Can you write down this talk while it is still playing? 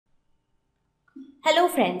Hello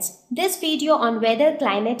friends, this video on weather,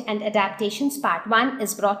 climate and adaptations part 1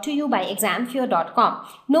 is brought to you by examfear.com.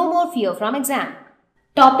 No more fear from exam.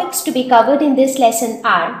 Topics to be covered in this lesson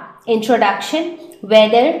are introduction,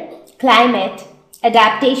 weather, climate,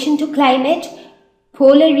 adaptation to climate,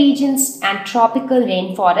 polar regions and tropical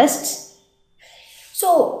rainforests.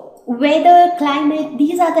 So, weather, climate,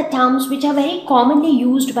 these are the terms which are very commonly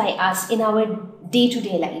used by us in our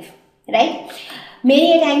day-to-day life, right?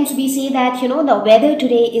 Many a times we say that, the weather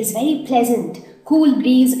today is very pleasant. Cool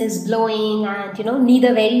breeze is blowing and,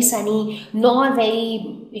 neither very sunny nor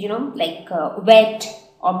very, wet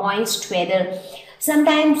or moist weather.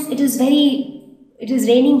 Sometimes it is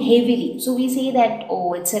raining heavily. So we say that,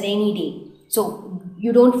 oh, it's a rainy day. So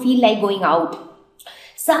you don't feel like going out.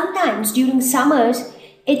 Sometimes during summers,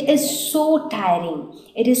 it is so tiring.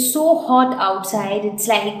 It is so hot outside. It's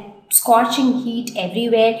like scorching heat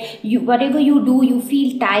everywhere. Whatever you do, you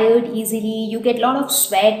feel tired easily. You get a lot of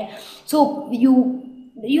sweat. So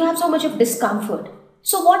you have so much of discomfort.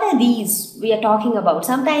 So what are these we are talking about?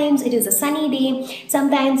 Sometimes it is a sunny day.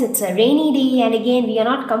 Sometimes it's a rainy day. And again, we are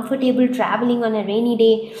not comfortable traveling on a rainy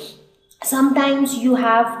day. Sometimes you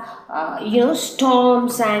have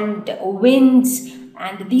storms and winds,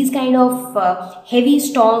 and these kind of heavy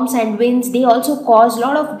storms and winds, they also cause a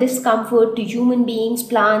lot of discomfort to human beings,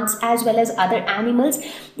 plants as well as other animals.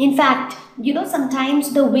 In fact,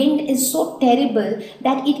 sometimes the wind is so terrible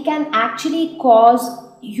that it can actually cause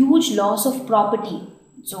huge loss of property.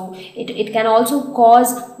 So it can also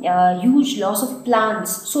cause huge loss of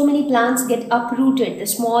plants. So many plants get uprooted, the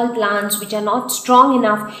small plants which are not strong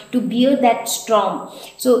enough to bear that storm.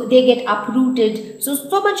 So they get uprooted. So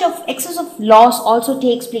much of excess of loss also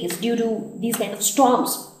takes place due to these kind of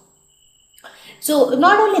storms. So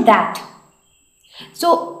not only that,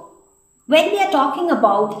 so when we are talking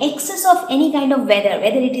about excess of any kind of weather,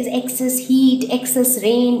 whether it is excess heat, excess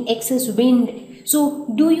rain, excess wind,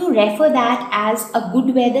 so do you refer that as a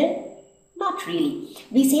good weather? Not really.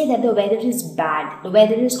 We say that the weather is bad, the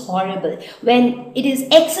weather is horrible when it is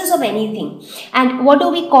excess of anything. And what do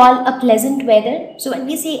we call a pleasant weather? So when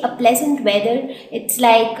we say a pleasant weather, it's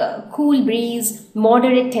like a cool breeze,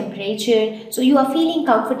 moderate temperature. So you are feeling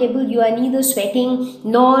comfortable, you are neither sweating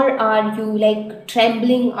nor are you like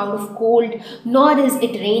trembling out of cold, nor is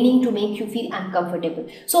it raining to make you feel uncomfortable.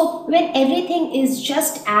 So when everything is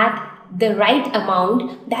just at the right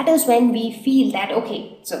amount, that is when we feel that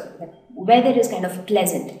okay, so the weather is kind of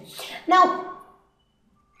pleasant. Now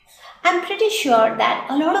I'm pretty sure that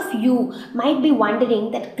a lot of you might be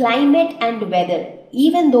wondering that climate and weather,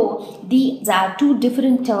 even though these are two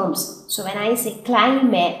different terms, so when I say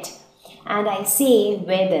climate and I say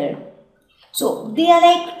weather, so they are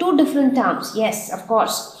like two different terms. Yes, of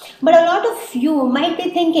course, but a lot of you might be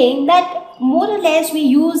thinking that more or less we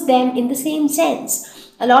use them in the same sense.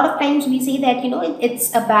 A lot of times we say that,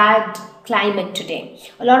 it's a bad climate today.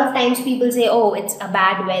 A lot of times people say, oh, it's a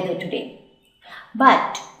bad weather today.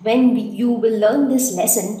 But when you will learn this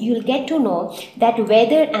lesson, you'll get to know that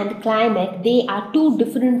weather and climate, they are two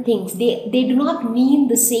different things. They do not mean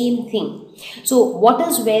the same thing. So what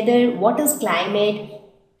is weather? What is climate?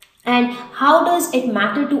 And how does it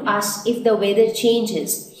matter to us if the weather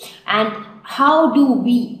changes? And how do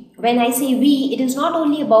we, when I say we, it is not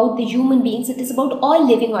only about the human beings, it is about all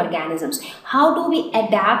living organisms. How do we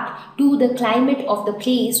adapt to the climate of the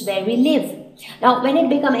place where we live? Now, when it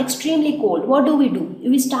becomes extremely cold, what do?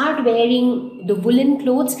 We start wearing the woolen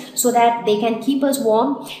clothes so that they can keep us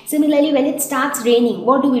warm. Similarly, when it starts raining,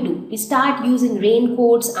 what do? We start using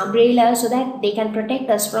raincoats, umbrellas so that they can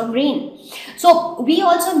protect us from rain. So, we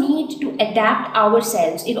also need to adapt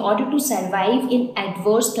ourselves in order to survive in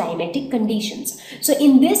adverse climatic conditions. So,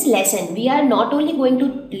 in this lesson, we are not only going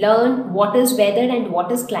to learn what is weather and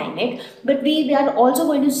what is climate, but we are also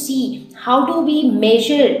going to see how do we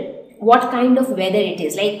measure what kind of weather it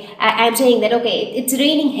is. Like I'm saying that okay, it's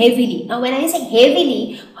raining heavily. Now when I say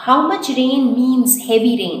heavily, how much rain means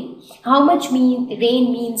heavy rain? How much rain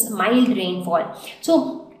means mild rainfall?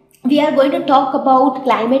 So we are going to talk about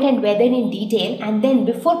climate and weather in detail, and then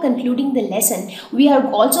before concluding the lesson, we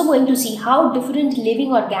are also going to see how different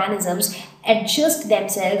living organisms adjust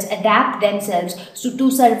themselves, adapt themselves to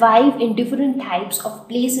survive in different types of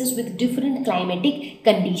places with different climatic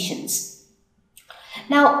conditions.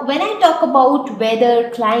 Now, when I talk about weather,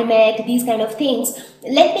 climate, these kind of things,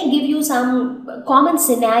 let me give you some common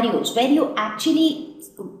scenarios where you actually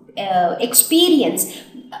experience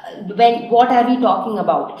what are we talking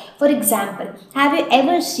about. For example, have you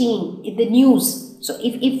ever seen the news? So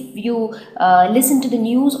if you listen to the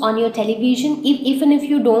news on your television, even if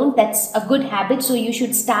you don't, that's a good habit. So you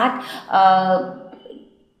should start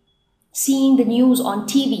seeing the news on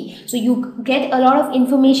TV. So you get a lot of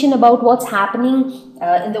information about what's happening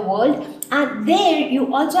in the world, and there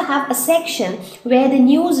you also have a section where the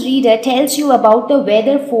news reader tells you about the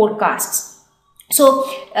weather forecasts. So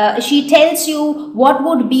she tells you what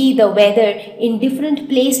would be the weather in different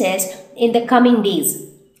places in the coming days.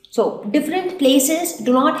 So different places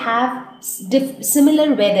do not have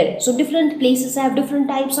similar weather. So different places have different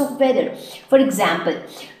types of weather. For example,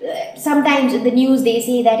 sometimes in the news they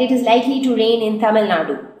say that it is likely to rain in Tamil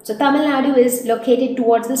Nadu. So Tamil Nadu is located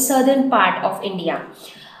towards the southern part of India.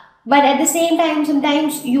 But at the same time,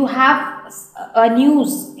 sometimes you have a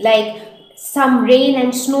news like some rain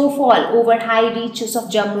and snowfall over high reaches of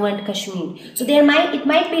Jammu and Kashmir. So it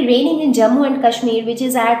might be raining in Jammu and Kashmir, which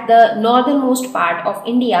is at the northernmost part of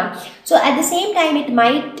India. So at the same time, it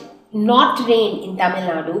might not rain in Tamil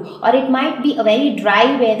Nadu, or it might be a very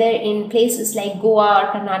dry weather in places like Goa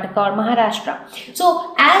or Karnataka or Maharashtra.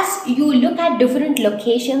 So as you look at different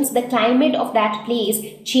locations, the climate of that place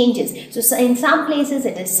changes. So in some places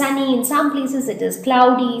it is sunny, in some places it is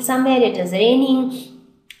cloudy, somewhere it is raining.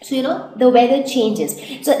 So, the weather changes.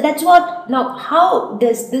 So that's what, now how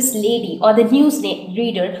does this lady or the news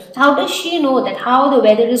reader, how does she know that how the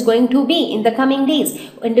weather is going to be in the coming days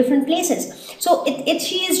in different places? So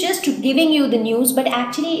she is just giving you the news, but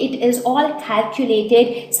actually it is all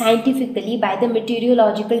calculated scientifically by the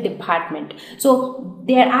meteorological department. So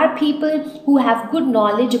there are people who have good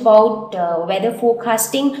knowledge about weather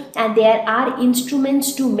forecasting, and there are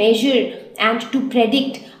instruments to measure and to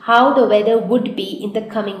predict how the weather would be in the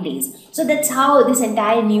coming days. So that's how this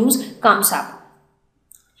entire news comes up.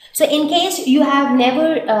 So in case you have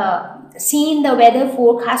never seen the weather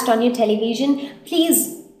forecast on your television,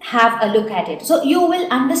 please have a look at it. So you will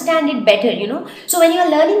understand it better, So when you are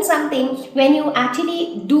learning something, when you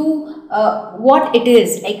actually do what it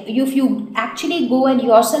is, like if you actually go and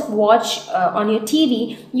yourself watch on your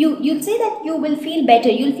TV, you'll say that you will feel better.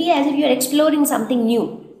 You'll feel as if you're exploring something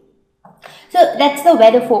new. So that's the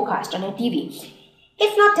weather forecast on a TV.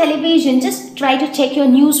 If not television, just try to check your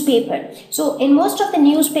newspaper. So in most of the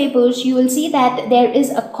newspapers, you will see that there is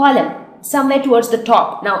a column somewhere towards the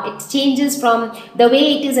top. Now it changes from the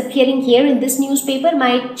way it is appearing here in this newspaper,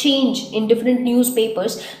 might change in different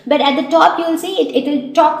newspapers, but at the top you will see it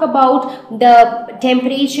will talk about the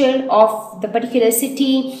temperature of the particular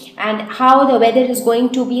city and how the weather is going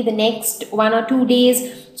to be the next 1 or 2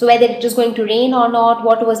 days. So whether it is going to rain or not,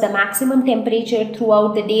 what was the maximum temperature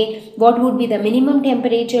throughout the day, what would be the minimum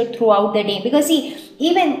temperature throughout the day. Because see,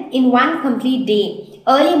 even in one complete day,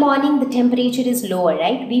 early morning the temperature is lower,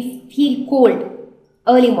 right? We feel cold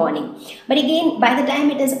early morning. But again, by the time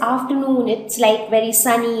it is afternoon, it's like very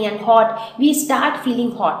sunny and hot, we start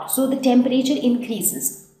feeling hot. So the temperature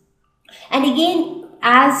increases. And again,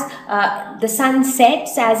 as the sun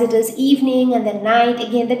sets, as it is evening and the night,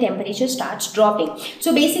 again the temperature starts dropping.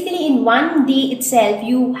 So basically in one day itself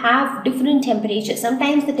you have different temperatures.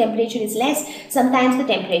 Sometimes the temperature is less, sometimes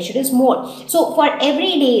the temperature is more. So for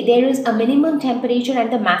every day there is a minimum temperature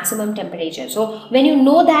and the maximum temperature. So when you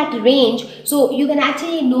know that range, so you can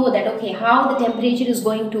actually know that okay, how the temperature is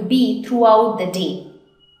going to be throughout the day.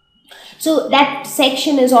 So that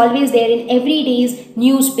section is always there in every day's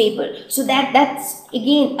newspaper. So that's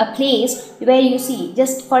again a place where you see,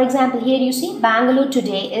 just for example, here you see Bangalore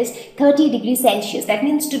today is 30 degrees Celsius. That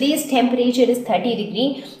means today's temperature is 30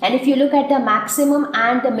 degrees. And if you look at the maximum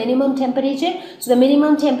and the minimum temperature, so the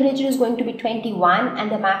minimum temperature is going to be 21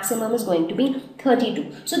 and the maximum is going to be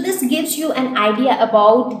 32. So this gives you an idea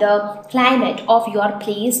about the climate of your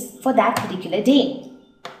place for that particular day.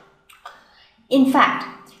 In fact,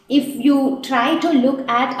 if you try to look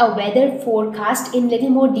at a weather forecast in little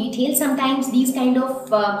more detail, sometimes these kind of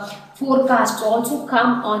forecasts also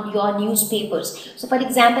come on your newspapers. So for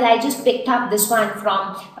example, I just picked up this one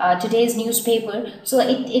from today's newspaper. So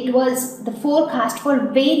it was the forecast for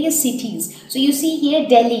various cities. So you see here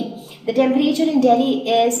Delhi. The temperature in Delhi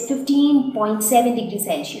is 15.7 degrees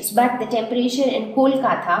Celsius, but the temperature in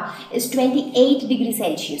Kolkata is 28 degrees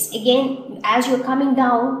Celsius. Again, as you're coming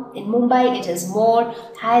down in Mumbai, it is more,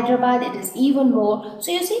 Hyderabad, it is even more. So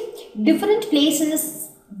you see, different places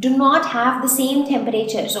do not have the same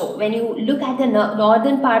temperature. So when you look at the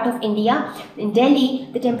northern part of India, in Delhi,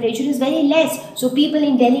 the temperature is very less. So people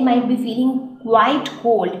in Delhi might be feeling quite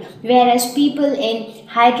cold, whereas people in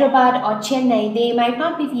Hyderabad or Chennai, they might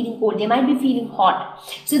not be feeling cold, they might be feeling hot.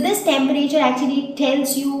 So this temperature actually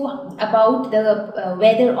tells you about the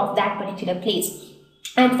weather of that particular place.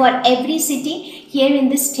 And for every city, here in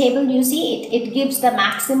this table you see it gives the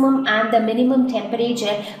maximum and the minimum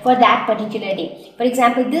temperature for that particular day. For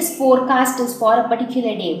example, this forecast is for a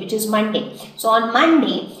particular day, which is Monday. So on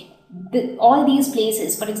Monday, all these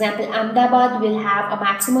places, for example, Ahmedabad will have a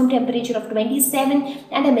maximum temperature of 27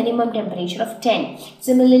 and a minimum temperature of 10.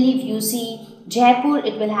 Similarly, if you see Jaipur,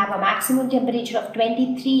 it will have a maximum temperature of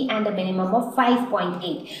 23 and a minimum of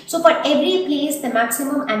 5.8. So for every place, the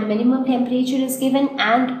maximum and minimum temperature is given,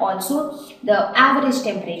 and also the average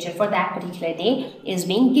temperature for that particular day is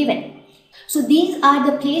being given. So these are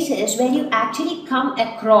the places where you actually come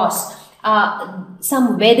across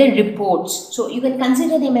some weather reports. So you can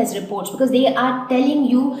consider them as reports because they are telling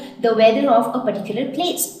you the weather of a particular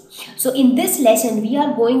place. So in this lesson, we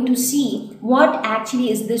are going to see what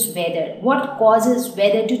actually is this weather, what causes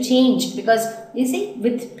weather to change, because you see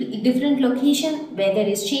with different location, weather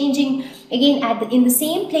is changing. Again, in the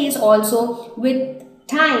same place also, with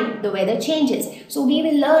time, the weather changes. So we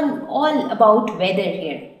will learn all about weather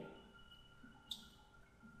here.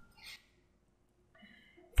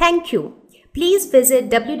 Thank you. Please visit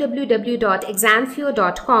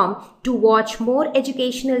www.examfear.com to watch more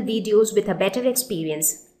educational videos with a better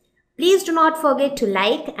experience. Please do not forget to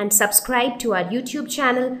like and subscribe to our YouTube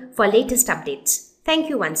channel for latest updates. Thank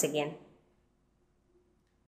you once again.